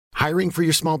Hiring for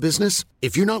your small business?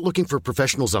 If you're not looking for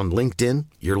professionals on LinkedIn,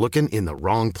 you're looking in the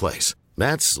wrong place.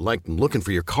 That's like looking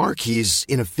for your car keys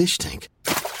in a fish tank.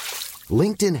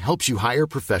 LinkedIn helps you hire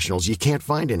professionals you can't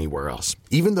find anywhere else,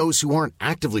 even those who aren't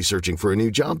actively searching for a new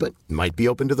job but might be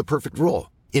open to the perfect role.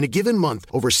 In a given month,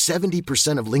 over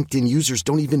 70% of LinkedIn users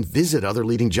don't even visit other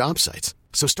leading job sites.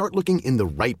 So start looking in the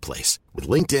right place. With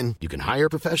LinkedIn, you can hire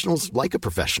professionals like a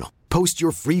professional. Post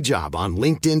your free job on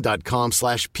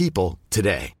linkedin.com/people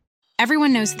today.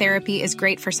 Everyone knows therapy is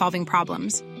great for solving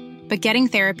problems, but getting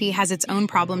therapy has its own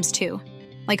problems too,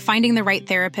 like finding the right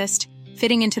therapist,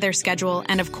 fitting into their schedule,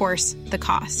 and of course, the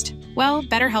cost. Well,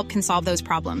 BetterHelp can solve those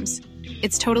problems.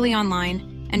 It's totally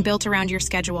online and built around your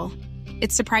schedule.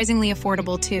 It's surprisingly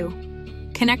affordable too.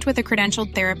 Connect with a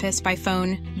credentialed therapist by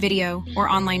phone, video, or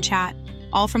online chat,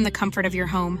 all from the comfort of your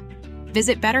home.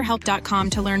 Visit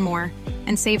BetterHelp.com to learn more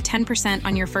and save 10%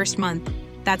 on your first month.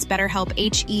 That's BetterHelp,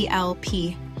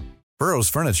 H-E-L-P. Burrow's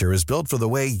furniture is built for the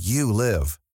way you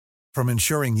live. From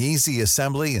ensuring easy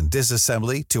assembly and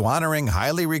disassembly to honoring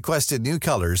highly requested new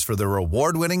colors for their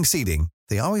award-winning seating,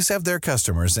 they always have their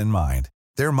customers in mind.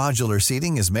 Their modular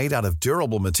seating is made out of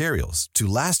durable materials to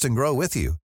last and grow with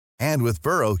you. And with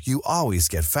Burrow, you always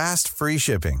get fast, free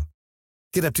shipping.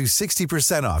 Get up to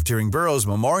 60% off during Burrow's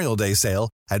Memorial Day sale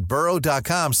at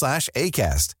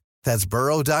burrow.com/ACAST. That's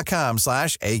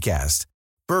burrow.com/ACAST.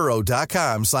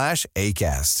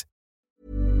 burrow.com/ACAST.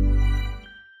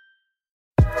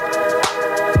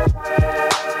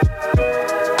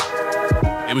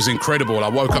 It was incredible. I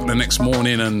woke up the next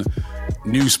morning and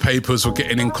newspapers were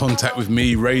getting in contact with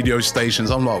me, radio stations.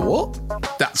 I'm like, what?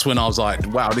 That's when I was like,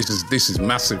 wow, this is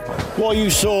massive. What you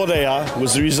saw there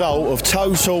was the result of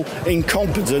total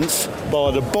incompetence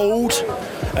by the board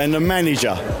and the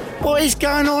manager. What is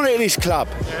going on at this club?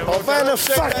 I've had a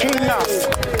fucking enough.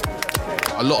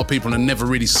 A lot of people have never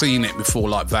really seen it before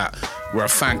like that, where a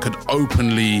fan could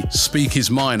openly speak his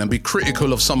mind and be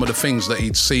critical of some of the things that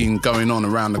he'd seen going on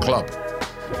around the club.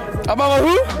 About my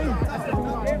who?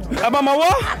 About my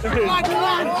what? About my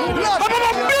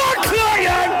blood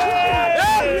client!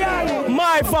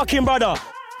 My fucking brother.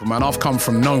 But man, I've come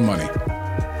from no money.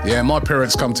 Yeah, my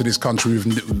parents come to this country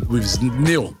with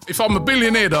nil. If I'm a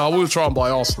billionaire, though, I will try and buy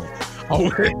Arsenal.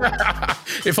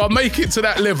 If I make it to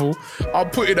that level, I'll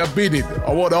put in a bid in.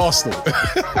 I want Arsenal.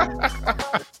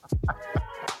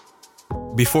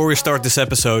 Before we start this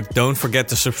episode, don't forget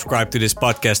to subscribe to this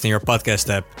podcast in your podcast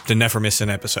app to never miss an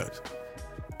episode.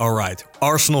 Alright,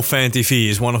 Arsenal Fan TV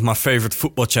is one of my favorite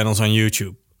football channels on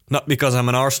YouTube. Not because I'm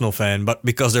an Arsenal fan, but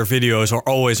because their videos are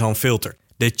always unfiltered.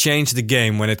 They change the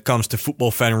game when it comes to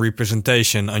football fan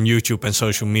representation on YouTube and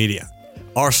social media.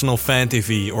 Arsenal Fan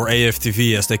TV, or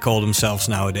AFTV as they call themselves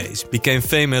nowadays, became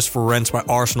famous for rants by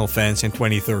Arsenal fans in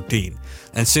 2013.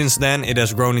 And since then it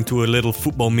has grown into a little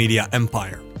football media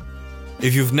empire.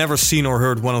 If you've never seen or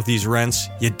heard one of these rants,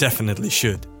 you definitely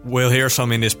should. We'll hear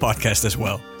some in this podcast as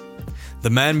well. The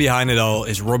man behind it all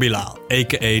is Robbie Lyle,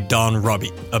 aka Don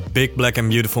Robbie, a big black and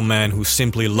beautiful man who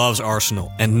simply loves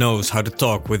Arsenal and knows how to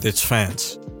talk with its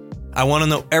fans. I want to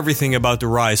know everything about the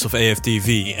rise of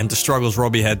AFTV and the struggles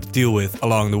Robbie had to deal with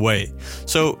along the way,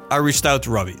 so I reached out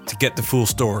to Robbie to get the full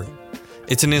story.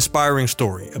 It's an inspiring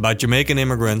story about Jamaican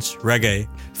immigrants, reggae,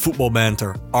 football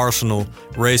banter, Arsenal,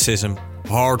 racism,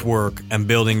 hard work and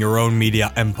building your own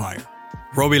media empire.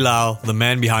 Robbie Lyle, the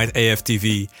man behind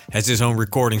AFTV, has his own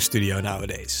recording studio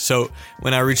nowadays. So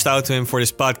when I reached out to him for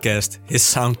this podcast, his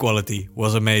sound quality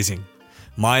was amazing.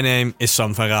 My name is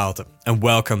Sam van Raalte and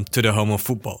welcome to the Home of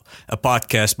Football, a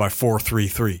podcast by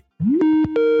 433.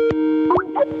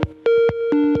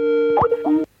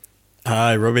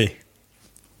 Hi, Robbie.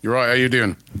 You're right, how you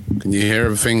doing? Can you hear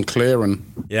everything clear? And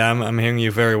Yeah, I'm hearing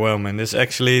you very well, man. This is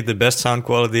actually the best sound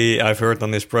quality I've heard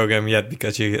on this program yet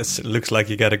because it looks like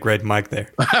you got a great mic there.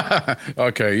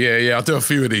 Okay, yeah, I'll do a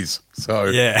few of these. So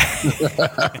Yeah.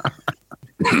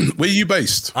 Where are you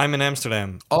based? I'm in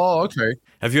Amsterdam. Oh, okay.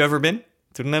 Have you ever been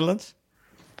to the Netherlands?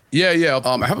 Yeah.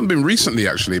 I haven't been recently,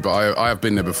 actually, but I have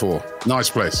been there before. Nice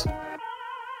place.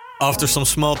 After some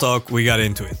small talk, we got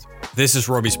into it. This is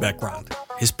Robbie's background.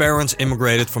 His parents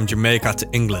immigrated from Jamaica to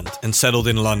England and settled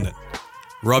in London.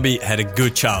 Robbie had a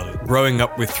good childhood, growing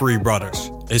up with 3 brothers.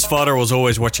 His father was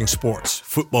always watching sports,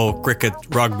 football, cricket,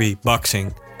 rugby,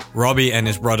 boxing. Robbie and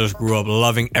his brothers grew up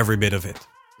loving every bit of it.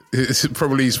 It's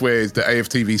probably where the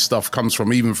AFTV stuff comes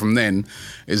from, even from then,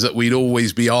 is that we'd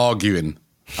always be arguing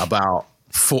about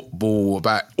football,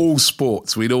 about all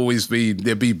sports.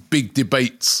 There'd be big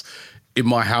debates in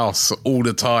my house all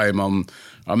the time.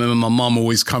 I remember my mum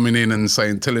always coming in and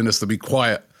telling us to be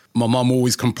quiet my mum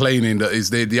always complaining that is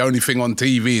the only thing on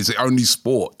TV, is the only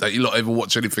sport, that you not ever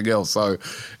watch anything else. So,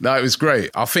 no, it was great.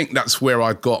 I think that's where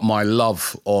I got my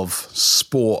love of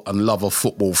sport and love of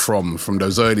football from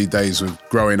those early days of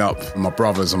growing up with my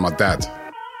brothers and my dad.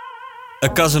 A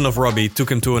cousin of Robbie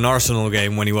took him to an Arsenal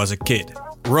game when he was a kid.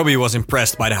 Robbie was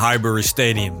impressed by the Highbury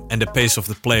Stadium and the pace of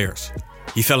the players.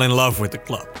 He fell in love with the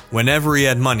club. Whenever he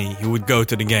had money, he would go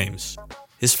to the games.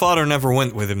 His father never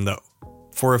went with him though,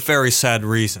 for a very sad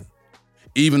reason.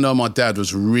 Even though my dad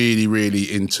was really,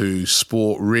 really into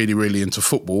sport, really, really into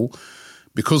football,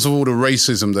 because of all the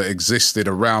racism that existed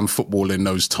around football in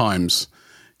those times,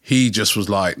 he just was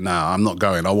like, nah, I'm not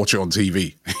going. I'll watch it on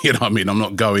TV. You know what I mean? I'm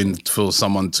not going for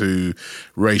someone to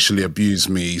racially abuse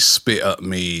me, spit at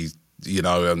me, you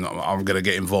know, and I'm going to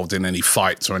get involved in any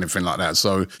fights or anything like that.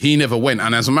 So he never went.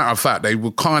 And as a matter of fact, they were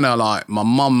kind of like, my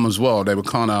mum as well, they were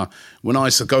kind of, when I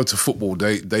used to go to football,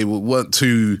 they weren't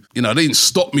too, you know, they didn't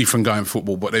stop me from going to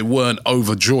football, but they weren't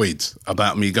overjoyed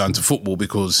about me going to football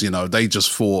because, you know, they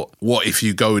just thought, what if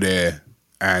you go there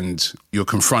and you're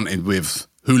confronted with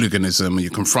hooliganism, you're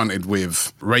confronted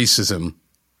with racism,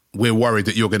 we're worried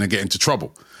that you're going to get into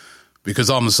trouble.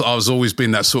 Because I was always been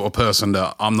that sort of person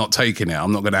that I'm not taking it.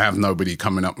 I'm not going to have nobody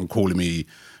coming up and calling me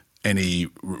any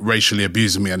racially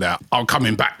abusing me and that. I'm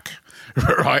coming back,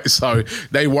 right? So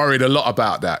they worried a lot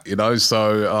about that, you know?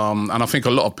 So, and I think a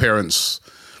lot of parents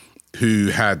who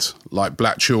had like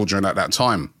black children at that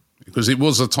time, because it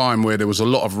was a time where there was a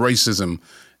lot of racism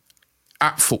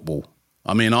at football.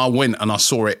 I mean, I went and I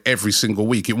saw it every single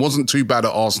week. It wasn't too bad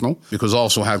at Arsenal because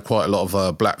Arsenal had quite a lot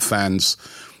of black fans.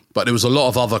 But there was a lot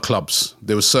of other clubs.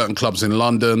 There were certain clubs in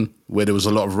London where there was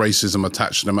a lot of racism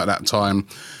attached to them at that time.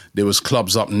 There was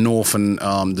clubs up north and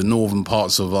the northern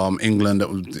parts of England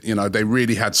that, you know, they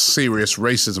really had serious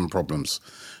racism problems.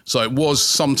 So it was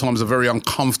sometimes a very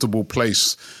uncomfortable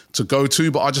place to go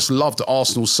to. But I just loved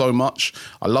Arsenal so much.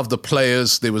 I loved the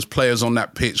players. There was players on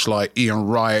that pitch like Ian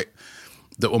Wright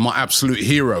that were my absolute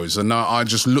heroes. And I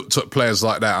just looked at players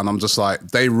like that and I'm just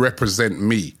like, they represent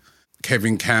me.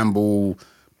 Kevin Campbell,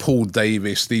 Paul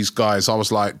Davis, these guys, I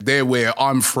was like, they're where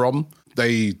I'm from.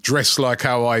 They dress like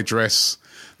how I dress.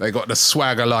 They got the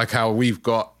swagger like how we've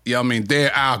got. Yeah, I mean,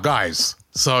 they're our guys.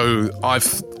 So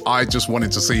I just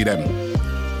wanted to see them.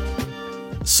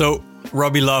 So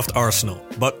Robbie loved Arsenal,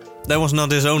 but that was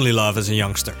not his only love as a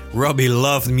youngster. Robbie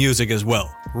loved music as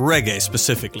well, reggae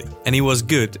specifically, and he was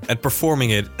good at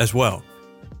performing it as well.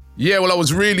 Yeah, well, I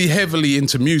was really heavily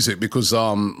into music because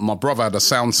my brother had a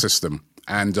sound system.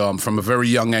 And from a very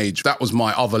young age, that was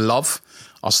my other love.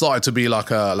 I started to be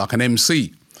like an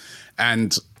MC,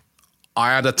 and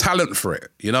I had a talent for it.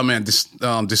 You know what I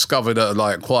mean? Discovered at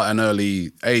like quite an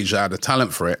early age I had a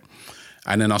talent for it,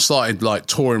 and then I started like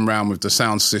touring around with the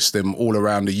sound system all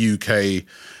around the UK,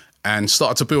 and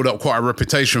started to build up quite a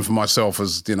reputation for myself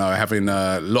as, you know, having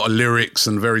a lot of lyrics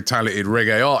and very talented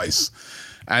reggae artists.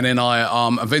 And then I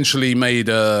eventually made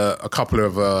a couple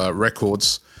of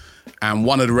records. And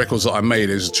one of the records that I made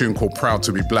is a tune called Proud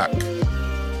to be Black.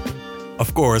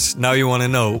 Of course, now you want to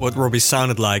know what Robbie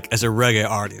sounded like as a reggae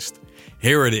artist.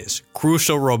 Here it is,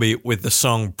 Crucial Robbie with the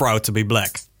song Proud to be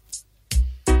Black.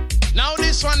 Now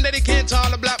this one dedicated to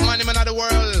all the black men of the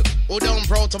world who don't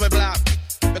proud to be black.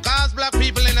 Because black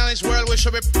people in this world, we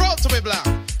should be proud to be black.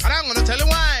 And I'm going to tell you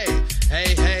why.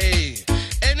 Hey, hey.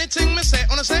 Anything me say,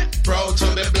 wanna say, proud to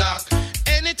be black.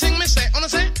 Anything me say, wanna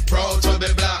say, proud to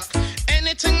be black.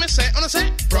 Anything me say, wanna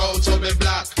say, proud to be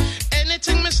black.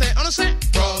 Anything me say, wanna say,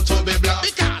 proud to be black.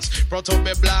 Because proud to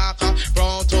be black,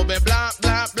 proud to be black,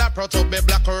 black, black, proud to be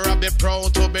black, Robbie,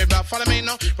 proud to be black. Follow me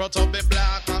now, proud to be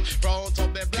black, proud to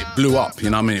be black. It blew up, you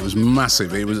know what I mean? It was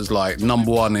massive. It was like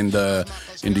number one in the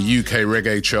UK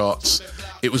reggae charts.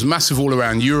 It was massive all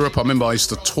around Europe. I remember I used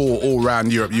to tour all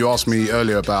around Europe. You asked me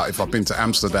earlier about if I've been to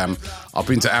Amsterdam. I've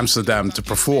been to Amsterdam to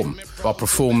perform. I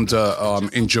performed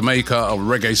in Jamaica, a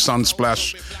Reggae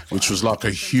Sunsplash, which was like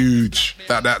a huge,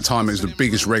 at that time it was the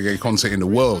biggest reggae concert in the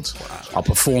world. I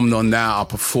performed on that. I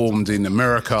performed in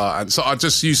America. And so I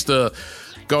just used to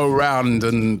go around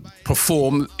and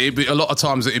perform. A lot of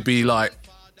times it'd be like,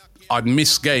 I'd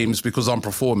miss games because I'm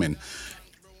performing.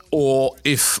 Or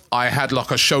if I had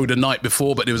like a show the night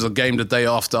before, but there was a game the day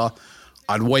after,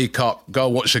 I'd wake up, go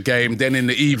watch a game. Then in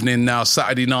the evening now,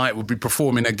 Saturday night, we'd be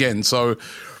performing again. So,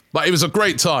 but it was a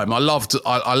great time. I loved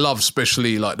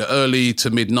especially like the early to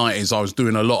mid 90s. I was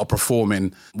doing a lot of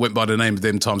performing, went by the name of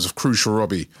them times of Crucial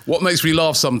Robbie. What makes me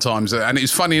laugh sometimes, and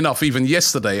it's funny enough, even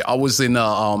yesterday, I was in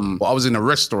a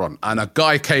restaurant and a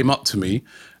guy came up to me.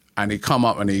 And he come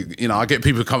up and I get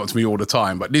people who come up to me all the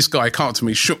time, but this guy came up to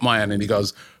me, shook my hand and he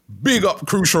goes, "Big up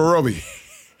Crucial Robbie."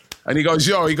 And he goes,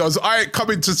 I ain't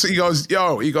coming to see, he goes,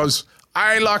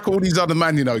 I ain't like all these other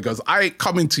men, you know. He goes, I ain't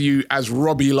coming to you as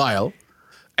Robbie Lyle,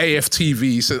 AFTV.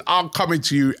 He says, I'm coming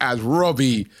to you as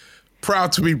Robbie,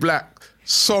 proud to be black,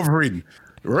 sovereign,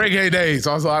 reggae days.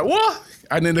 I was like, what?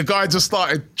 And then the guy just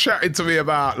started chatting to me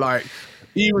about, like,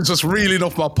 he was just reeling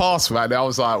off my past, man. I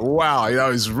was like, wow, you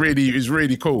know, it's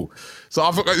really cool. So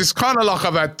I thought it's kind of like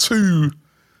I've had two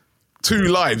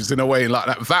lives in a way.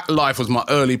 Like that life was my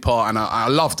early part, and I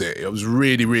loved it. It was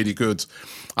really, really good.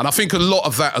 And I think a lot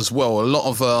of that as well, a lot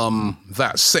of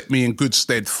that set me in good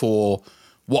stead for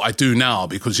what I do now,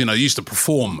 because, you know, I used to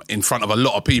perform in front of a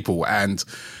lot of people, and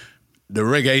the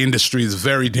reggae industry is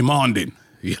very demanding,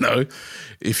 you know.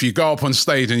 If you go up on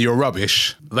stage and you're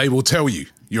rubbish, they will tell you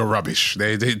you're rubbish.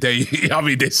 I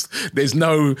mean, there's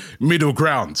no middle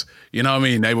ground. You know what I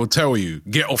mean? They will tell you,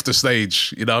 get off the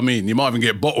stage. You know what I mean? You might even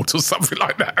get bottled or something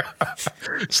like that.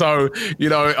 So, you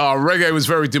know, reggae was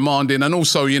very demanding. And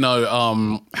also, you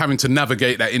know, having to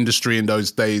navigate that industry in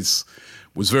those days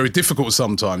was very difficult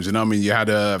sometimes. You know what I mean? You had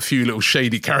a few little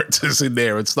shady characters in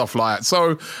there and stuff like that.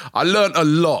 So I learned a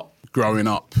lot growing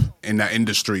up in that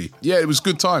industry. Yeah, it was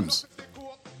good times.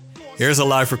 Here's a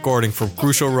live recording from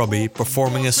Crucial Robbie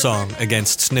performing a song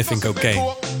against sniffing cocaine.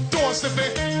 Don't sniff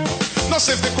it. No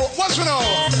sniff the coke. Watch me now.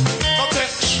 Okay.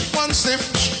 1 sniff,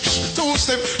 2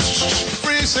 sniff,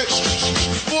 3 sniff,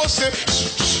 4 sniff,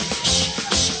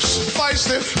 5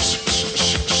 sniff,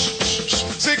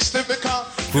 6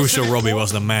 sniff. Crucial Robbie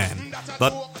was the man.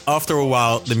 But after a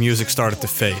while, the music started to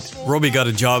fade. Robbie got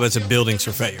a job as a building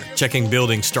surveyor, checking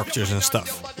building structures and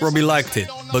stuff. Robbie liked it,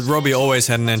 but Robbie always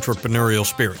had an entrepreneurial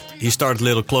spirit. He started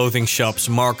little clothing shops,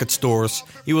 market stores.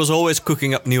 He was always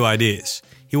cooking up new ideas.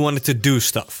 He wanted to do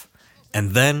stuff.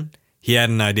 And then he had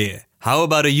an idea. How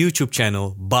about a YouTube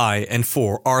channel by and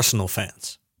for Arsenal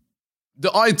fans?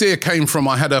 The idea came from,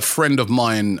 I had a friend of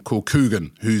mine called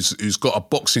Coogan, who's got a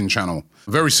boxing channel,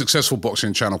 a very successful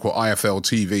boxing channel called IFL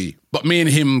TV. But me and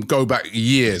him go back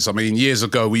years. I mean, years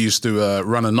ago, we used to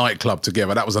run a nightclub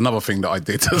together. That was another thing that I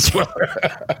did as well.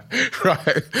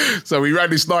 Right. So we ran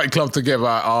this nightclub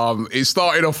together. It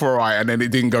started off all right, and then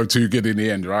it didn't go too good in the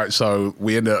end, right? So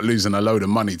we ended up losing a load of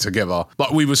money together.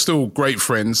 But we were still great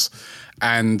friends.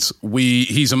 And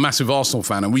he's a massive Arsenal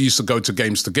fan, and we used to go to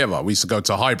games together. We used to go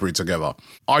to Highbury together.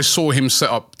 I saw him set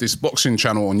up this boxing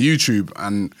channel on YouTube,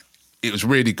 and it was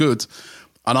really good.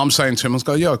 And I'm saying to him, I was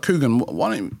going, yo, Coogan,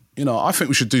 why don't you know, I think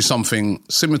we should do something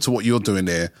similar to what you're doing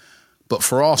there, but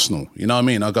for Arsenal. You know what I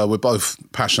mean? I go, we're both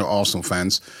passionate Arsenal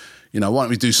fans. You know, why don't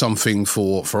we do something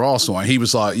for Arsenal? And he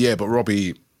was like, yeah, but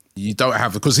Robbie, you don't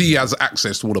have, because he has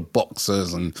access to all the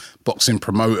boxers and boxing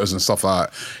promoters and stuff like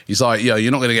that. He's like, yeah,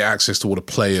 you're not going to get access to all the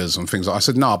players and things. I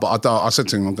said, no, but I said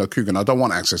to him, I go, Coogan, I don't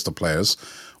want access to players.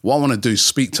 What I want to do is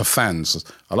speak to fans.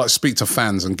 I like to speak to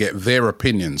fans and get their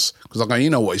opinions. Because I go, you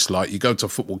know what it's like. You go to a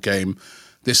football game,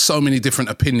 there's so many different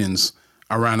opinions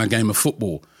around a game of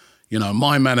football. You know,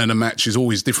 my man of the match is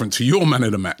always different to your man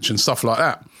of the match and stuff like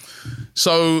that.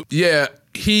 So, yeah,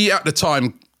 he at the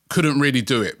time couldn't really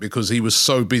do it because he was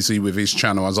so busy with his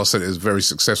channel. As I said, it was very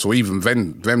successful. Even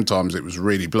them times it was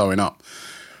really blowing up.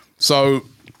 So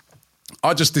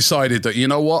I just decided that, you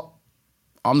know what?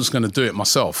 I'm just going to do it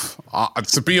myself.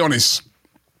 To be honest,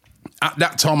 at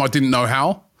that time I didn't know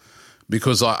how,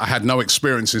 because I had no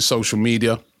experience in social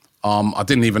media. I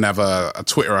didn't even have a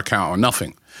Twitter account or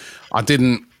nothing. I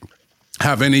didn't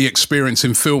have any experience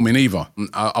in filming either.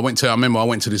 I remember I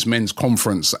went to this men's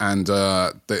conference, and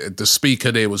the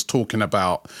speaker there was talking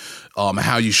about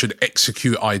how you should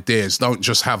execute ideas. Don't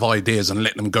just have ideas and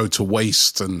let them go to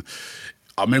waste. And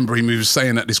I remember he was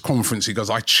saying at this conference, he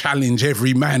goes, I challenge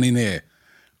every man in here,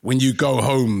 when you go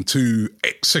home, to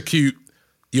execute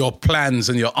your plans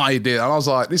and your idea. And I was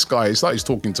like, this guy, it's like he's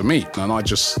talking to me. And I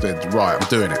just said, right, I'm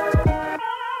doing it.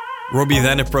 Robbie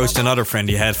then approached another friend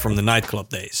he had from the nightclub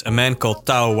days, a man called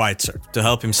Tao Weitzer, to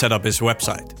help him set up his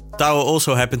website. Tao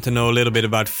also happened to know a little bit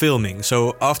about filming,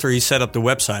 so after he set up the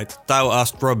website, Tao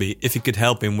asked Robbie if he could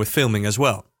help him with filming as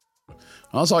well.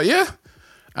 I was like, yeah.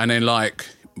 And then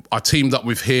I teamed up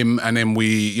with him, and then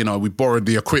we borrowed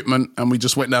the equipment, and we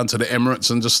just went down to the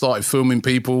Emirates and just started filming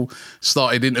people,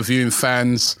 started interviewing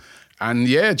fans. And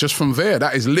yeah, just from there,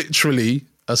 that is literally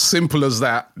as simple as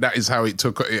that. That is how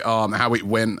how it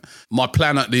went. My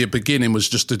plan at the beginning was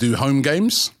just to do home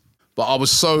games, but I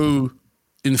was so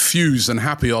infused and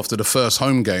happy after the first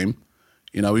home game.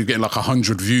 You know, we were getting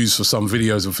 100 views for some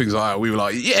videos and things like that. We were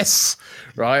like, yes,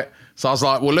 right? So I was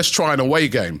like, well, let's try an away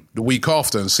game the week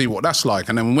after and see what that's like.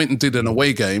 And then we went and did an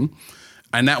away game,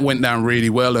 and that went down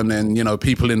really well. And then, you know,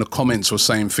 people in the comments were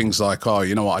saying things like, oh,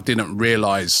 you know what, I didn't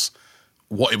realise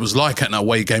what it was like at an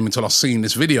away game until I seen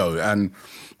this video. And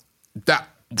that,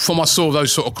 from I saw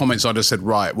those sort of comments, I just said,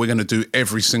 right, we're going to do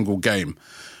every single game.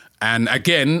 And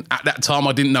again, at that time,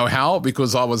 I didn't know how,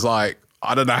 because I was like,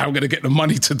 I don't know how I'm going to get the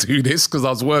money to do this, because I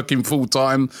was working full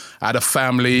time, I had a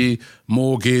family,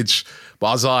 mortgage. But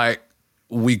I was like,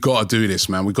 we got to do this,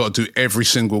 man. We got to do every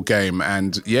single game.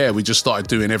 And yeah, we just started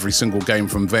doing every single game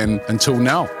from then until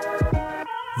now.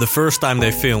 The first time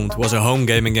they filmed was a home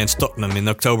game against Tottenham in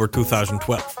October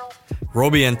 2012.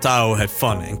 Robbie and Tao had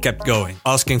fun and kept going,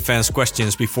 asking fans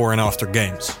questions before and after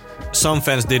games. Some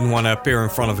fans didn't want to appear in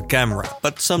front of a camera,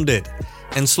 but some did.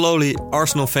 And slowly,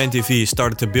 Arsenal Fan TV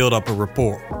started to build up a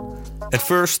rapport. At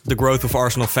first, the growth of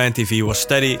Arsenal Fan TV was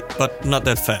steady, but not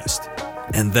that fast.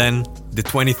 And then, the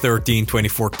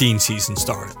 2013-2014 season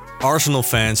started. Arsenal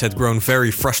fans had grown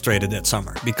very frustrated that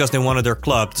summer because they wanted their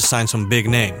club to sign some big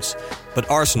names. But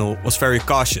Arsenal was very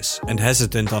cautious and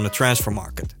hesitant on the transfer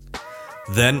market.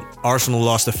 Then, Arsenal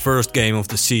lost the first game of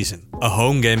the season, a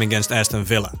home game against Aston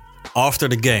Villa. After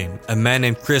the game, a man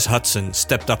named Chris Hudson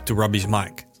stepped up to Robbie's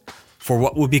mic for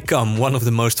what would become one of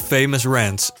the most famous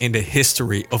rants in the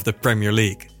history of the Premier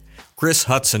League. Chris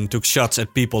Hudson took shots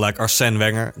at people like Arsene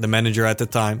Wenger, the manager at the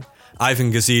time,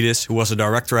 Ivan Gazidis, who was a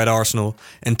director at Arsenal,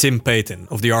 and Tim Payton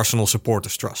of the Arsenal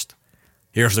Supporters Trust.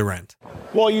 Here's the rant.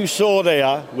 What you saw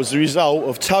there was the result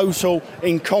of total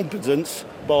incompetence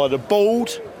by the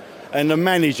board and the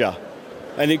manager.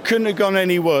 And it couldn't have gone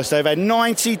any worse. They've had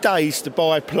 90 days to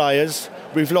buy players.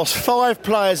 We've lost 5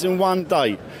 players in one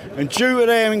day. And due to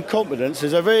their incompetence,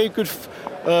 there's a very good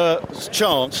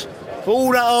chance for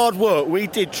all that hard work we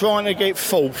did trying to get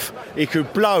fourth, he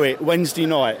could blow it Wednesday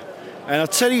night. And I'll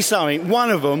tell you something,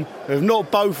 one of them, if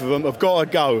not both of them, have got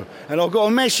to go. And I've got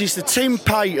a message to Tim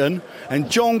Payton and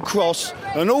John Cross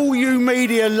and all you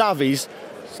media lovies,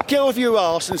 get off your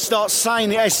arse and start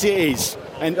saying it as it is.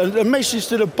 And a message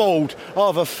to the board,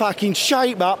 either fucking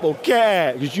shape up or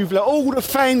get out, because you've let all the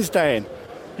fans down.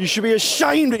 You should be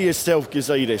ashamed of yourself,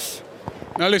 Gazidis.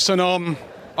 Now listen,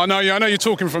 I know you're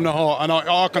talking from the heart, and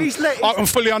I can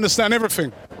fully understand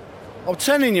everything. I'm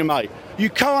telling you, mate, you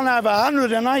can't have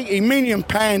 £180 million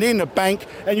in the bank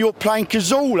and you're playing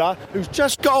Cazorla, who's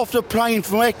just got off the plane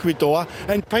from Ecuador,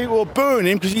 and people are booing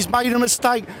him because he's made a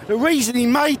mistake. The reason he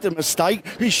made the mistake,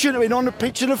 he shouldn't have been on the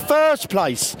pitch in the first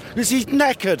place, because he's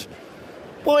knackered.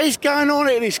 What is going on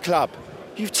at this club?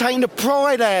 You've taken the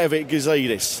pride out of it,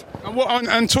 Gazidis.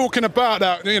 And talking about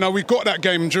that, we've got that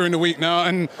game during the week now,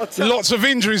 and lots of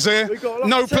injuries there.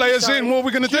 No players in. What are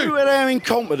we going to do? Due to their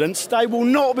incompetence, they will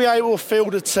not be able to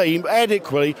field a team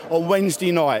adequately on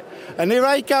Wednesday night. And if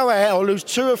they go out or lose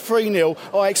 2 or 3-0,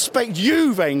 I expect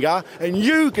you, Wenger, and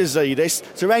you,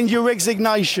 Gazidis, to hand your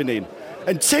resignation in.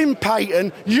 And Tim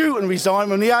Payton, you can resign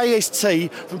from the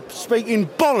AST for speaking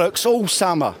bollocks all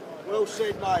summer. Well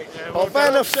said, mate. I've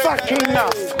had a fucking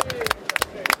enough.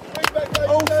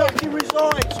 All fucking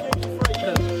resigns.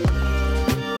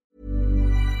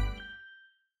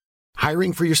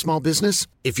 Hiring for your small business?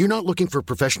 If you're not looking for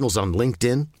professionals on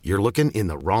LinkedIn, you're looking in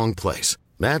the wrong place.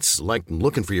 That's like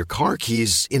looking for your car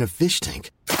keys in a fish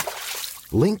tank.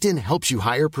 LinkedIn helps you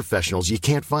hire professionals you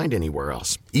can't find anywhere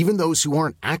else, even those who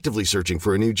aren't actively searching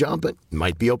for a new job but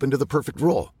might be open to the perfect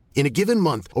role. In a given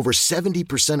month, over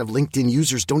 70% of LinkedIn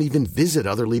users don't even visit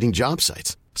other leading job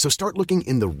sites. So start looking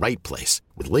in the right place.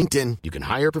 With LinkedIn, you can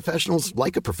hire professionals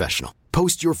like a professional.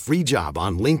 Post your free job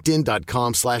on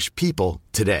linkedin.com/people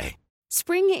today.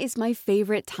 Spring is my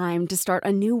favorite time to start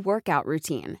a new workout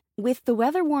routine. With the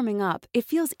weather warming up, it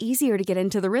feels easier to get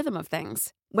into the rhythm of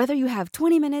things. Whether you have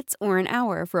 20 minutes or an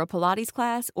hour for a Pilates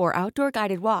class or outdoor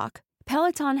guided walk,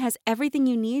 Peloton has everything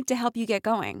you need to help you get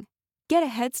going. Get a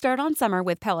head start on summer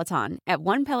with Peloton at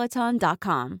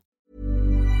onepeloton.com.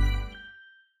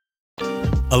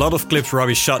 A lot of clips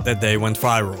Robbie shot that day went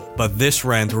viral, but this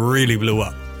rant really blew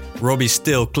up. Robbie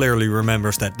still clearly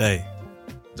remembers that day.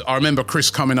 I remember Chris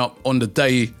coming up on the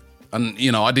day, and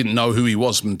I didn't know who he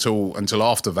was until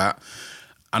after that.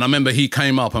 And I remember he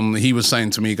came up and he was saying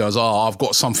to me, he goes, I've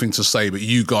got something to say, but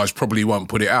you guys probably won't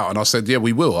put it out. And I said, yeah,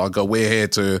 we will. I go, we're here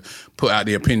to put out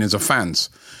the opinions of fans.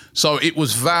 So it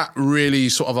was that really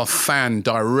sort of a fan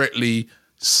directly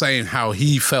saying how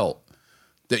he felt.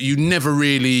 That you never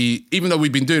really, even though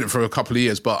we've been doing it for a couple of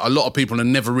years, but a lot of people have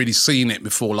never really seen it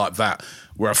before like that,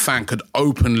 where a fan could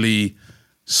openly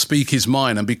speak his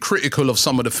mind and be critical of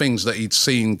some of the things that he'd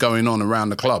seen going on around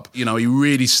the club. He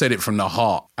really said it from the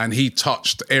heart, and he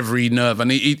touched every nerve.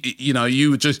 And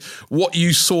what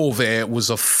you saw there was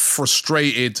a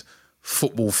frustrated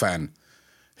football fan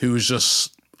who was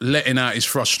just letting out his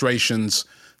frustrations.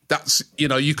 That's,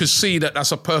 you could see that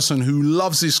that's a person who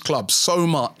loves his club so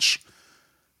much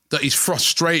that he's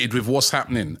frustrated with what's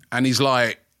happening. And he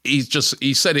said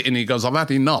it and he goes, I've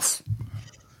had enough.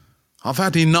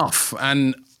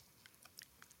 And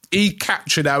he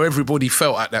captured how everybody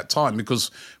felt at that time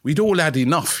because we'd all had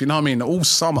enough, you know what I mean, all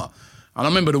summer. And I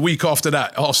remember the week after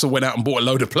that, Arsenal went out and bought a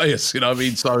load of players, you know what I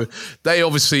mean? So they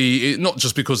obviously, not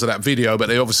just because of that video, but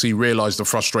they obviously realised the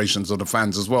frustrations of the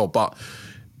fans as well. But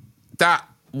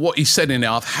what he said in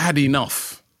there, I've had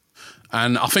enough.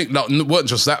 And I think that it weren't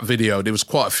just that video, there was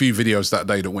quite a few videos that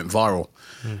day that went viral.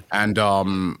 And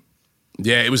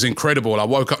it was incredible. I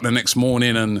woke up the next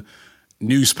morning and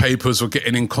newspapers were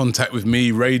getting in contact with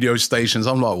me, radio stations.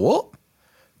 I'm like, what?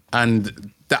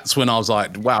 And that's when I was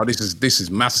like, wow, this is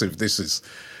massive.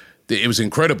 It was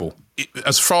incredible.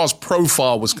 As far as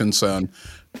profile was concerned,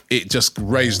 it just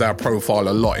raised our profile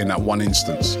a lot in that one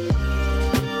instance.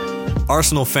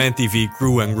 Arsenal Fan TV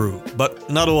grew and grew, but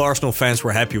not all Arsenal fans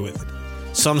were happy with it.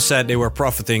 Some said they were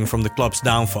profiting from the club's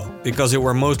downfall because it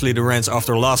were mostly the rants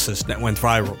after losses that went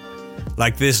viral.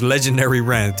 Like this legendary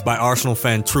rant by Arsenal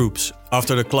fan Troops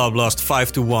after the club lost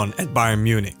 5-1 at Bayern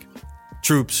Munich.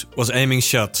 Troops was aiming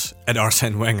shots at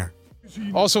Arsene Wenger.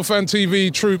 Arsenal Fan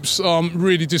TV, Troops,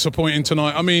 really disappointing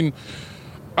tonight. I mean,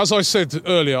 as I said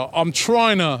earlier,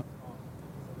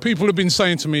 people have been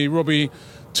saying to me, Robbie,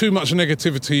 too much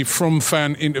negativity from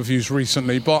fan interviews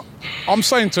recently, but I'm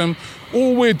saying to them,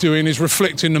 all we're doing is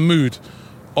reflecting the mood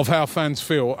of how fans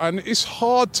feel, and it's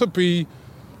hard to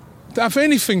have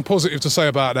anything positive to say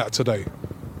about that today.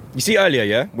 You see earlier,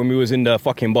 yeah, when we was in the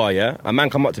fucking bar, yeah, a man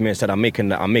come up to me and said, I'm making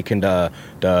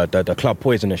the club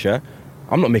poisonous, yeah?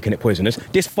 I'm not making it poisonous.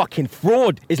 This fucking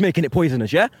fraud is making it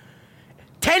poisonous, yeah?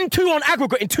 10-2 on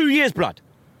aggregate in 2 years, blood.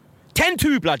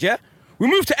 10-2, blood, yeah? We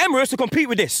moved to Emirates to compete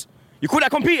with this. You call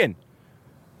that competing?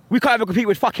 We can't even compete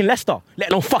with fucking Leicester, let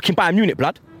alone fucking Bayern Munich,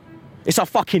 blood. It's a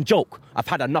fucking joke. I've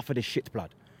had enough of this shit,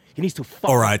 blood. He needs to fuck.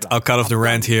 Alright, I'll cut off the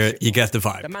rant here, you get the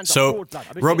vibe. So,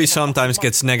 Robbie sometimes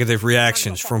gets negative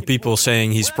reactions from people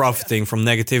saying he's profiting from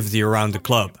negativity around the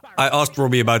club. I asked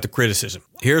Robbie about the criticism.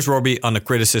 Here's Robbie on the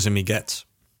criticism he gets.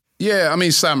 Yeah, I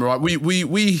mean, Sam, right,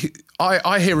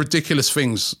 I hear ridiculous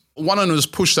things. One of them that's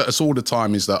pushed at us all the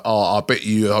time is that, I bet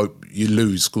you hope you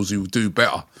lose because you'll do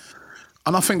better.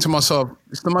 And I think to myself,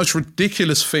 it's the most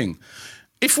ridiculous thing.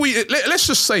 Let's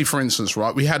just say, for instance,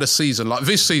 right, we had a season, like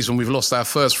this season, we've lost our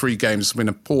first 3 games. It's been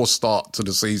a poor start to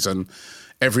the season.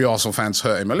 Every Arsenal fan's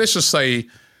hurting. But let's just say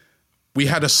we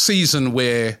had a season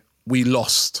where we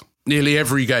lost nearly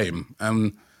every game.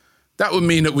 And that would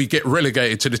mean that we get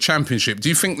relegated to the Championship. Do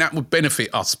you think that would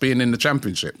benefit us being in the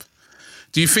Championship?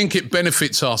 Do you think it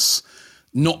benefits us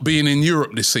not being in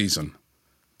Europe this season?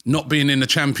 Not being in the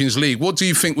Champions League? What do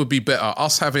you think would be better?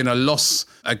 Us having a loss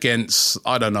against,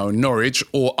 I don't know, Norwich,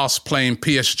 or us playing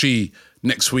PSG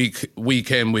next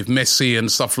weekend with Messi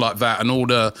and stuff like that, and all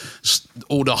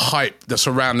the hype that's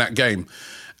around that game?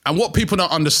 And what people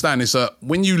don't understand is that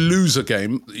when you lose a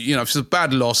game, you know, if it's a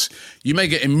bad loss, you may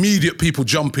get immediate people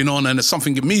jumping on and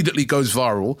something immediately goes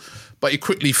viral, but it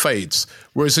quickly fades.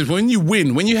 Whereas when you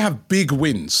win, when you have big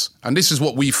wins, and this is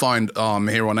what we find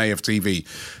here on AFTV,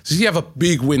 so if you have a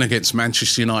big win against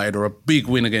Manchester United or a big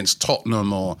win against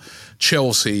Tottenham or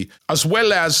Chelsea, as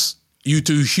well as you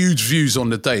do huge views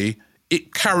on the day,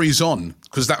 it carries on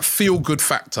because that feel-good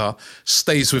factor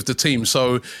stays with the team.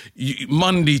 So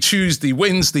Monday, Tuesday,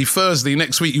 Wednesday, Thursday,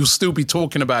 next week, you'll still be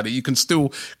talking about it. You can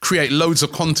still create loads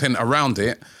of content around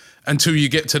it until you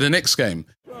get to the next game.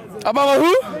 About my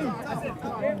who?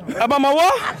 About my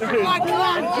what? About my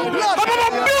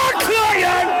blood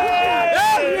client!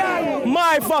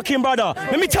 My fucking brother.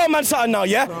 Let me tell man something now,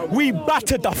 yeah? We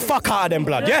battered the fuck out of them,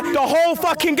 blood, yeah? The whole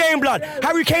fucking game, blood.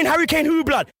 Harry Kane, who,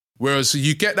 blood? Whereas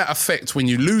you get that effect when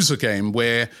you lose a game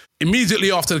where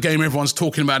immediately after the game, everyone's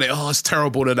talking about it. Oh, it's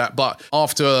terrible to that. But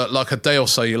after like a day or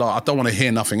so, you're like, I don't want to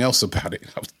hear nothing else about it.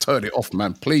 Turn it off,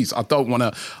 man. Please. I don't want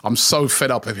to. I'm so fed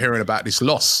up of hearing about this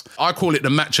loss. I call it the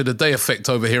match of the day effect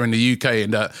over here in the UK.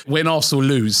 And that when Arsenal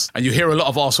lose, and you hear a lot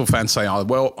of Arsenal fans say, oh,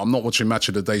 well, I'm not watching match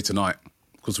of the day tonight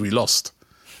because we lost.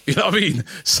 You know what I mean?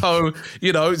 So,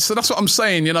 you know, so that's what I'm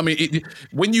saying. You know what I mean?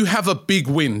 When you have a big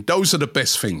win, those are the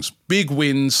best things. Big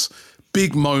wins,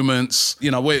 big moments.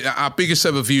 You know, our biggest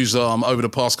ever views over the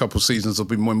past couple of seasons have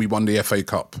been when we won the FA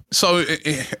Cup. So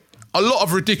a lot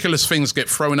of ridiculous things get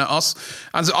thrown at us.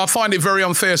 And I find it very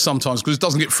unfair sometimes because it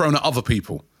doesn't get thrown at other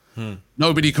people.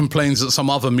 Nobody complains that some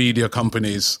other media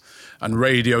companies and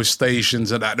radio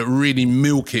stations and that really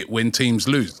milk it when teams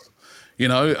lose. You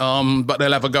know, but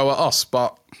they'll have a go at us.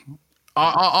 But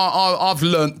I've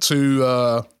learnt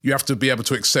to, you have to be able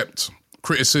to accept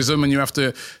criticism,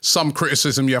 and some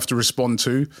criticism you have to respond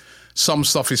to. Some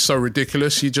stuff is so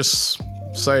ridiculous, you just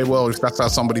say, well, if that's how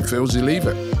somebody feels, you leave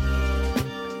it.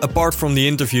 Apart from the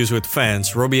interviews with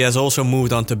fans, Robbie has also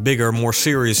moved on to bigger, more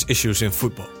serious issues in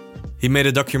football. He made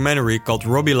a documentary called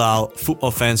Robbie Lyle,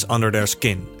 Football Fans Under Their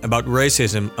Skin, about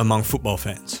racism among football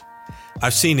fans.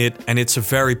 I've seen it and it's a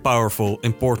very powerful,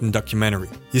 important documentary.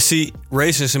 You see,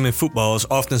 racism in football is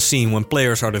often seen when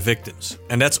players are the victims,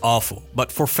 and that's awful.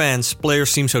 But for fans,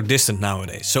 players seem so distant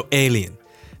nowadays, so alien.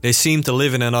 They seem to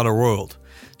live in another world.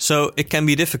 So it can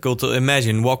be difficult to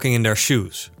imagine walking in their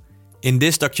shoes. In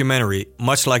this documentary,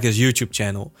 much like his YouTube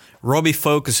channel, Robbie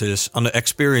focuses on the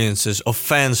experiences of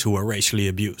fans who were racially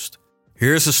abused.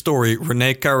 Here's a story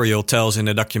René Carriel tells in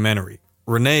the documentary.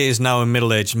 René is now a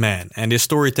middle-aged man, and his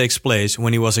story takes place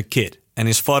when he was a kid, and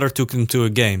his father took him to a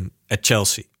game at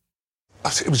Chelsea.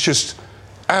 It was just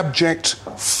abject,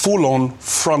 full-on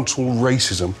frontal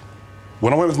racism.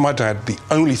 When I went with my dad, the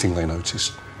only thing they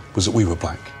noticed was that we were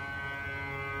black.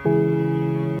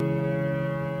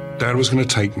 Dad was going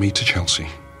to take me to Chelsea.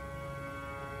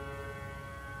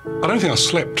 I don't think I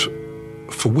slept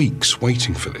for weeks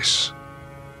waiting for this.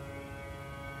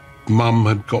 Mum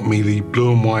had got me the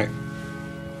blue and white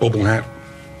bobble hat,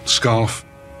 scarf,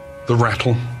 the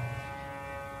rattle.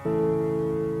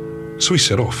 So we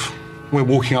set off. We're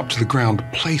walking up to the ground.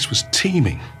 The place was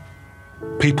teeming.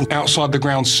 People outside the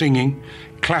ground singing,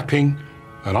 clapping,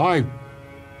 and I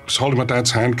was holding my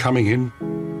dad's hand coming in.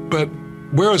 But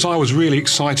whereas I was really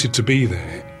excited to be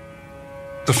there,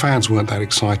 the fans weren't that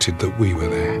excited that we were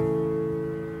there.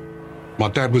 My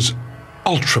dad was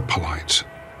ultra polite.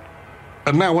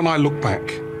 And now when I look back,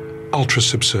 ultra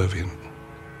subservient.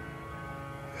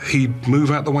 He'd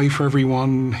move out the way for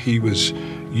everyone. He was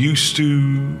used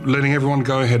to letting everyone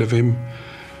go ahead of him.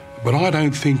 But I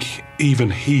don't think even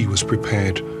he was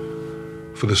prepared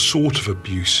for the sort of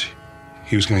abuse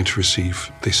he was going to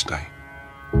receive this day.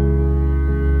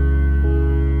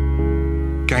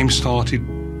 Game started,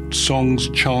 songs,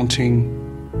 chanting,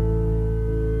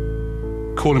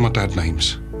 calling my dad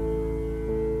names.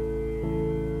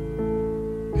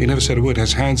 He never said a word.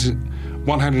 His hands,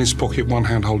 one hand in his pocket, one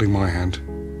hand holding my hand.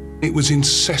 It was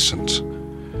incessant.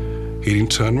 He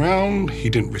didn't turn round, he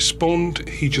didn't respond,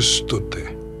 he just stood there.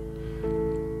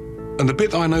 And the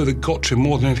bit that I know that got to him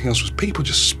more than anything else was people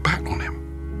just spat on him.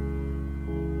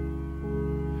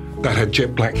 Dad had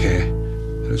jet black hair,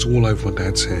 and it was all over my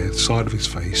dad's hair, the side of his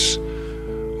face,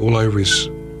 all over his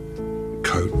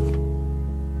coat.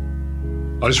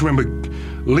 I just remember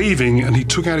leaving, and he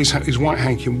took out his white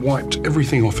hanky and wiped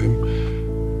everything off him.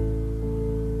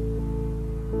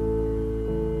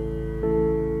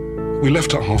 We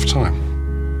left at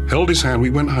half-time, held his hand,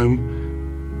 we went home,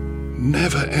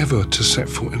 never ever to set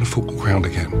foot in a football ground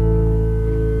again.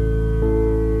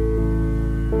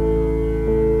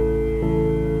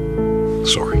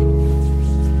 Sorry.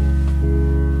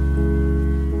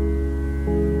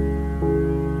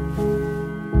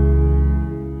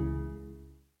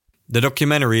 The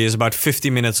documentary is about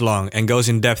 50 minutes long and goes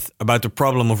in depth about the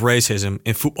problem of racism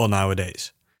in football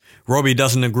nowadays. Robbie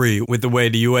doesn't agree with the way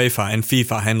the UEFA and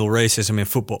FIFA handle racism in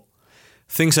football.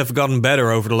 Things have gotten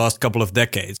better over the last couple of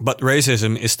decades, but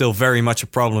racism is still very much a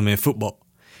problem in football.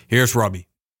 Here's Robbie.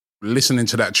 Listening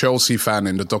to that Chelsea fan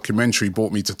in the documentary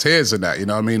brought me to tears in that, you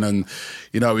know what I mean? And,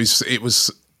 you know,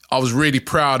 I was really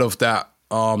proud of that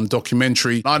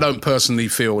documentary. I don't personally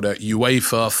feel that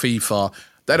UEFA, FIFA,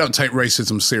 they don't take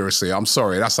racism seriously. I'm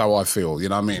sorry, that's how I feel, you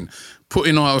know what I mean?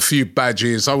 Putting on a few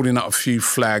badges, holding up a few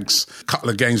flags, a couple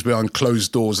of games behind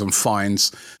closed doors and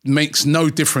fines makes no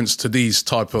difference to these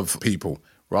type of people,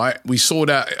 right? We saw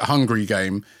that Hungary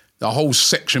game, the whole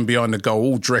section behind the goal,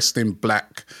 all dressed in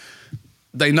black.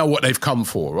 They know what they've come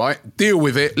for, right? Deal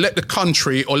with it. Let the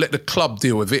country or let the club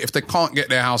deal with it. If they can't get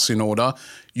their house in order,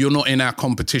 you're not in our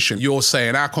competition. You're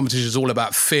saying our competition is all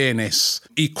about fairness,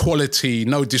 equality,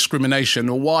 no discrimination.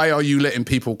 Well, why are you letting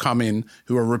people come in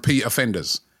who are repeat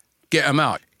offenders? Get them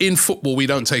out. In football, we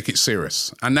don't take it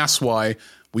serious. And that's why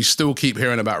we still keep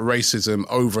hearing about racism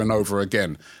over and over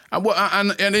again.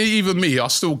 And even me, I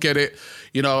still get it.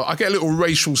 You know, I get little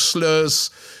racial slurs,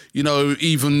 you know,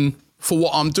 even for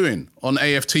what I'm doing on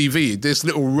AFTV. There's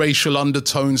little racial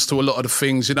undertones to a lot of the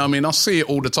things, you know what I mean? I see it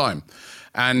all the time.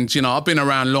 And, you know, I've been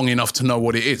around long enough to know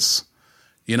what it is.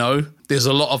 You know, there's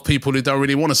a lot of people who don't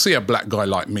really want to see a black guy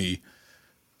like me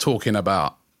talking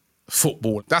about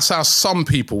football. That's how some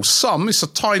people, it's a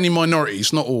tiny minority,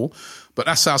 it's not all, but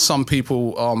that's how some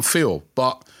people feel.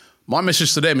 But my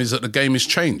message to them is that the game has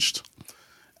changed.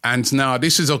 And now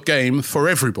this is a game for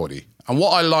everybody. And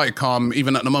what I like,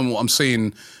 even at the moment, what I'm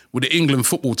seeing with the England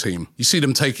football team, you see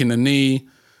them taking the knee,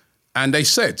 And they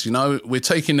said, you know, we're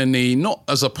taking a knee not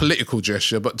as a political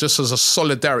gesture, but just as a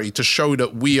solidarity to show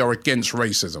that we are against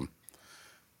racism.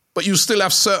 But you still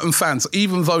have certain fans,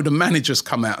 even though the managers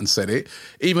come out and said it,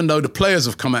 even though the players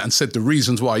have come out and said the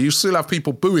reasons why, you still have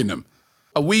people booing them.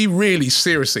 Are we really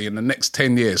seriously in the next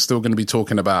 10 years still going to be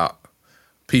talking about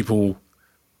people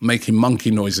making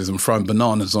monkey noises and throwing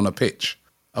bananas on a pitch?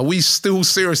 Are we still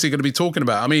seriously going to be talking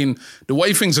about it? I mean, the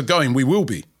way things are going, we will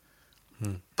be.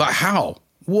 But how?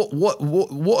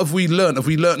 What have we learned? Have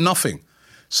we learned nothing?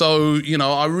 So, you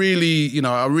know, I really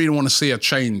want to see a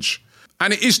change.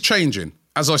 And it is changing.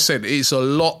 As I said, it's a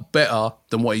lot better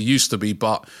than what it used to be,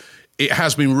 but it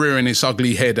has been rearing its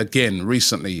ugly head again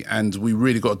recently, and we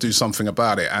really got to do something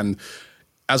about it. And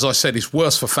as I said, it's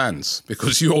worse for fans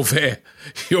because you're there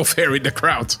in the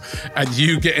crowd, and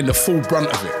you getting the full brunt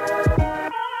of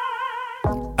it.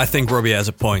 I think Robbie has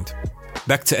a point.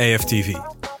 Back to AFTV.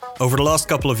 Over the last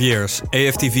couple of years,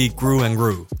 AFTV grew and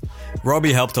grew.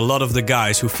 Robbie helped a lot of the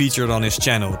guys who featured on his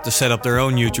channel to set up their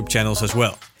own YouTube channels as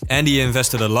well. And he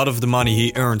invested a lot of the money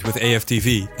he earned with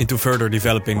AFTV into further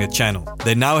developing the channel.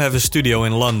 They now have a studio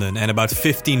in London and about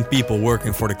 15 people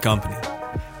working for the company.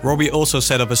 Robbie also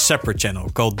set up a separate channel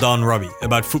called Don Robbie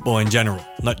about football in general,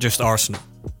 not just Arsenal.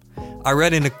 I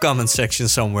read in the comments section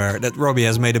somewhere that Robbie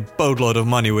has made a boatload of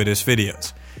money with his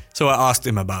videos, so I asked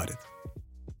him about it.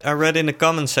 I read in the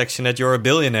comments section that you're a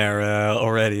billionaire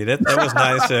already. That was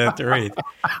nice to read.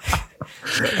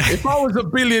 If I was a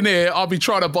billionaire, I'd be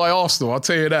trying to buy Arsenal, I'll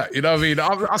tell you that. You know what I mean?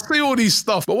 I see all these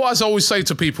stuff. But what I always say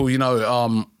to people, you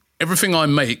know, everything I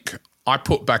make, I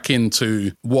put back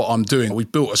into what I'm doing. We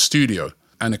built a studio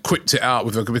and equipped it out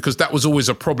with because that was always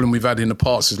a problem we've had in the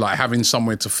past, is like having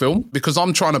somewhere to film. Because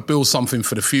I'm trying to build something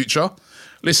for the future.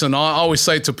 Listen, I always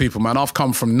say to people, man, I've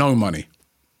come from no money.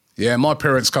 Yeah, my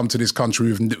parents come to this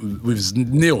country with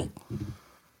nil,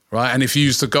 right? And if you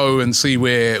used to go and see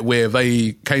where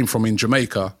they came from in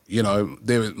Jamaica, you know,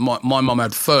 my mum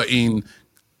had 13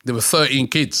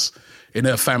 kids in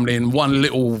her family in one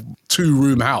little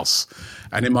 2-room house.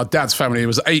 And in my dad's family, it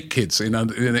was 8 kids in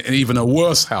even a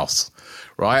worse house,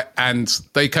 right? And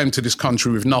they came to this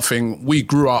country with nothing. We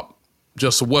grew up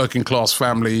just a working class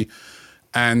family.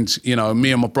 And, you know,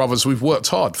 me and my brothers, we've worked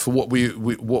hard for what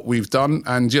we've done.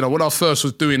 And, you know, when I first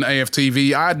was doing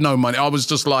AFTV, I had no money. I was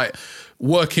just like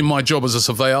working my job as a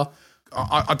surveyor.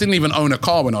 I didn't even own a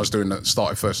car when I was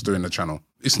started first doing the channel.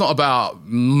 It's not about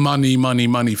money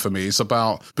for me. It's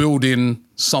about building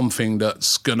something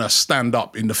that's going to stand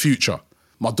up in the future.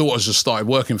 My daughter's just started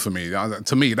working for me.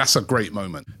 To me, that's a great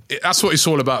moment. That's what it's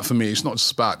all about for me. It's not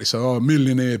just about this,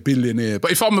 millionaire, billionaire.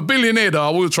 But if I'm a billionaire, though,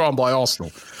 I will try and buy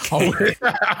Arsenal.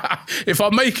 If I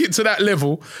make it to that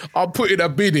level, I'll put in a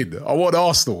bid in. I want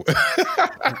Arsenal.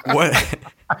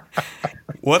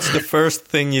 What's the first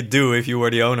thing you'd do if you were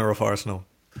the owner of Arsenal?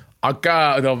 I'll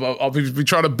be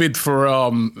trying to bid for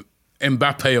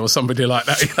Mbappe or somebody like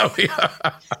that. You know?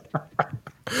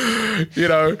 You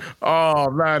know, oh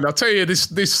man, I'll tell you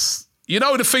this, you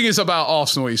know, the thing is about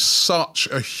Arsenal is such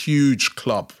a huge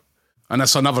club. And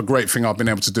that's another great thing I've been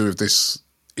able to do with this,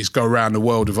 is go around the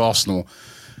world with Arsenal.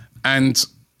 And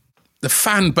the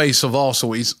fan base of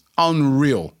Arsenal is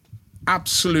unreal,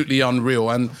 absolutely unreal.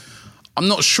 And I'm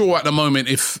not sure at the moment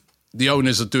if the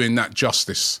owners are doing that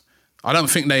justice. I don't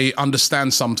think they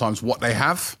understand sometimes what they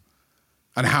have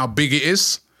and how big it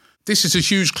is. This is a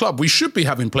huge club. We should be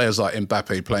having players like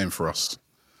Mbappe playing for us.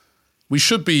 We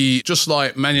should be, just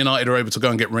like Man United are able to go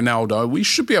and get Ronaldo, we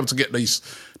should be able to get these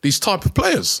type of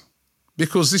players,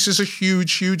 because this is a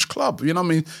huge, huge club. You know what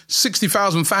I mean?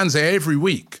 60,000 fans there every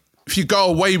week. If you go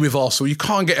away with Arsenal, you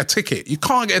can't get a ticket. You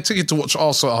can't get a ticket to watch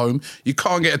Arsenal at home. You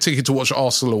can't get a ticket to watch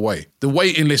Arsenal away. The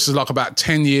waiting list is like about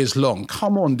 10 years long.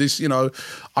 Come on, this, you know,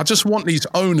 I just want these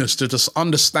owners to just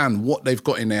understand what they've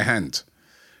got in their hand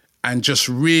and just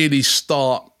really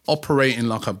start operating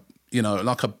like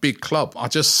a big club.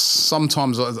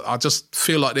 Sometimes I just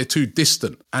feel like they're too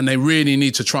distant, and they really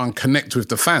need to try and connect with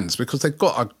the fans, because they've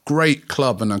got a great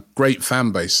club and a great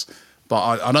fan base.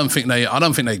 But I don't think they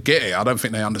get it. I don't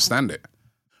think they understand it.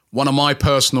 One of my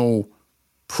personal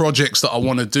projects that I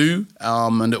want to do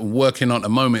and that we're working on at the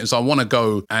moment is I want to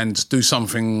go and do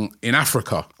something in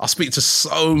Africa. I speak to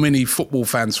so many football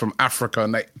fans from Africa,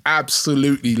 and they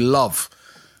absolutely love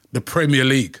the Premier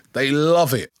League. They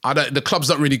love it. The clubs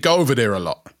don't really go over there a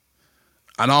lot.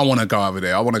 And I want to go over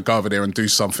there. I want to go over there and do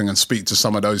something and speak to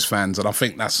some of those fans. And I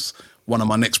think that's one of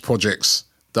my next projects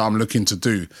that I'm looking to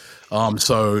do.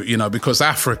 So, you know, because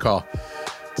Africa,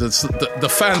 the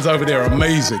fans over there are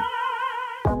amazing.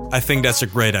 I think that's a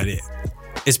great idea.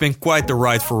 It's been quite the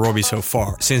ride for Robbie so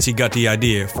far, since he got the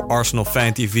idea for Arsenal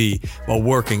Fan TV while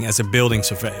working as a building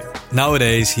surveyor.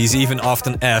 Nowadays, he's even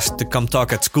often asked to come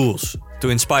talk at schools, to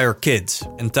inspire kids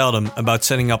and tell them about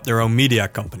setting up their own media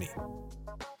company.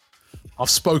 I've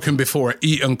spoken before at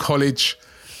Eton College,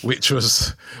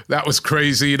 that was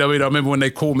crazy. You know, I remember when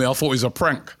they called me, I thought it was a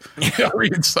prank. I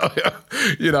really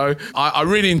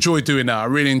enjoy doing that. I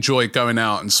really enjoy going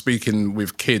out and speaking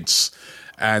with kids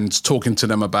and talking to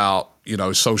them about,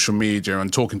 social media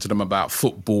and talking to them about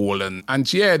football.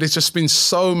 And yeah, there's just been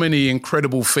so many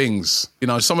incredible things.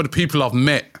 Some of the people I've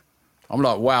met, I'm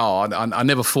like, wow, I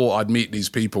never thought I'd meet these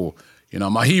people.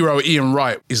 My hero, Ian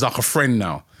Wright, is like a friend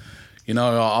now.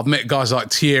 I've met guys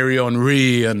like Thierry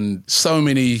Henry and so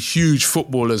many huge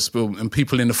footballers and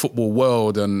people in the football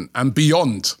world and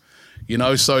beyond,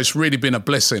 so it's really been a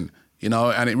blessing,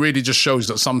 and it really just shows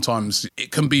that sometimes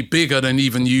it can be bigger than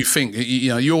even you think.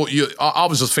 I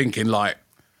was just thinking like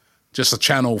just a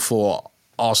channel for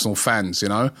Arsenal fans,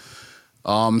 So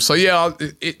yeah,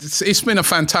 it's been a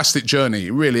fantastic journey,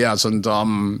 it really has, and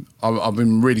I've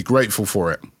been really grateful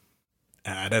for it.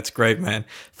 That's great, man.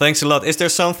 Thanks a lot. Is there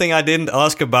something I didn't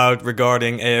ask about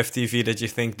regarding AFTV that you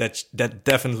think that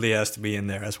definitely has to be in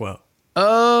there as well?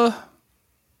 I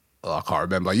can't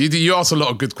remember. You asked a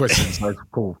lot of good questions. So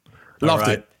cool. Loved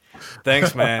it.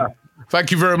 Thanks, man.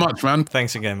 Thank you very much, man.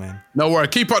 Thanks again, man. No worry.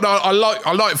 Keep up. I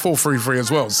like 433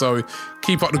 as well. So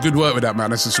keep up the good work with that,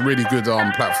 man. This is a really good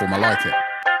platform. I like it.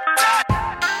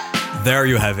 There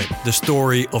you have it. The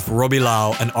story of Robbie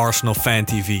Lau and Arsenal Fan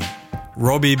TV.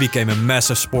 Robbie became a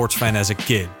massive sports fan as a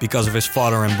kid because of his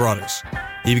father and brothers.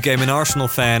 He became an Arsenal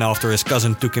fan after his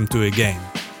cousin took him to a game.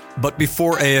 But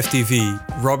before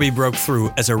AFTV, Robbie broke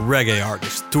through as a reggae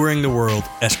artist, touring the world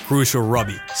as Crucial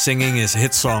Robbie, singing his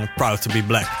hit song Proud to be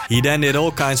Black. He then did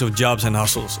all kinds of jobs and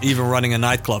hustles, even running a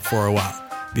nightclub for a while,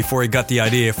 before he got the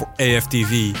idea for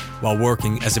AFTV while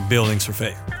working as a building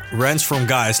surveyor. Rants from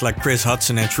guys like Chris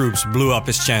Hudson and Troops blew up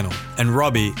his channel, and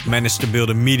Robbie managed to build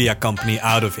a media company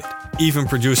out of it, even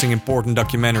producing important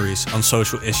documentaries on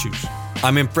social issues.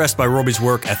 I'm impressed by Robbie's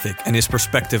work ethic and his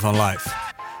perspective on life.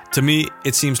 To me,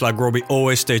 it seems like Robbie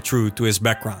always stayed true to his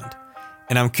background,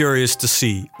 and I'm curious to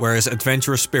see where his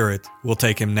adventurous spirit will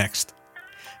take him next.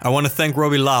 I want to thank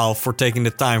Robbie Lau for taking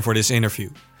the time for this interview.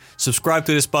 Subscribe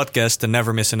to this podcast to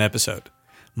never miss an episode.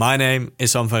 My name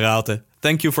is Sam van Raalte.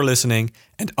 Thank you for listening,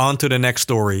 and on to the next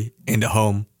story in the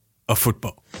home of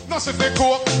football. No sniff the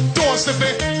coke, don't sniff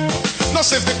it. No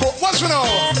sniff the coke, watch me now.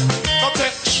 No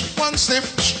take one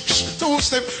sniff, two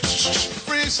sniff,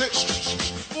 three sniff,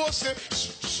 four sniff.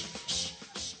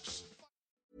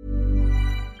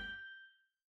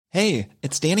 Hey,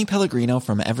 it's Danny Pellegrino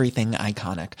from Everything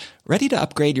Iconic. Ready to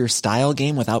upgrade your style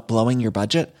game without blowing your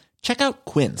budget? Check out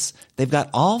Quince. They've got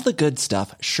all the good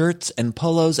stuff, shirts and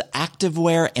polos,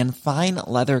 activewear, and fine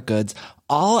leather goods,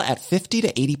 all at 50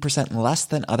 to 80% less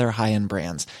than other high-end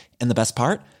brands. And the best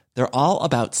part? They're all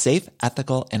about safe,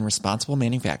 ethical, and responsible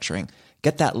manufacturing.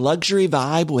 Get that luxury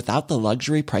vibe without the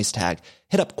luxury price tag.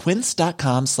 Hit up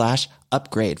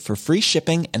quince.com/upgrade for free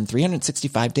shipping and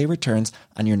 365-day returns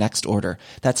on your next order.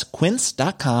 That's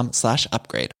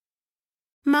quince.com/upgrade.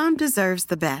 Mom deserves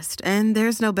the best, and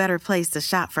there's no better place to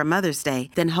shop for Mother's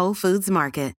Day than Whole Foods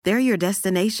Market. They're your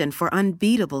destination for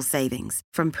unbeatable savings,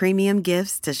 from premium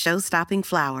gifts to show-stopping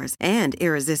flowers and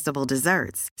irresistible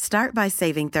desserts. Start by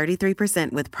saving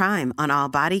 33% with Prime on all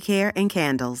body care and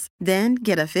candles. Then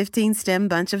get a 15-stem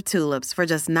bunch of tulips for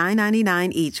just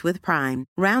 $9.99 each with Prime.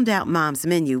 Round out Mom's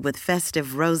menu with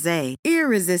festive rosé,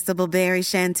 irresistible berry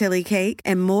chantilly cake,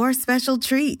 and more special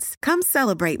treats. Come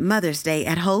celebrate Mother's Day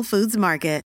at Whole Foods Market.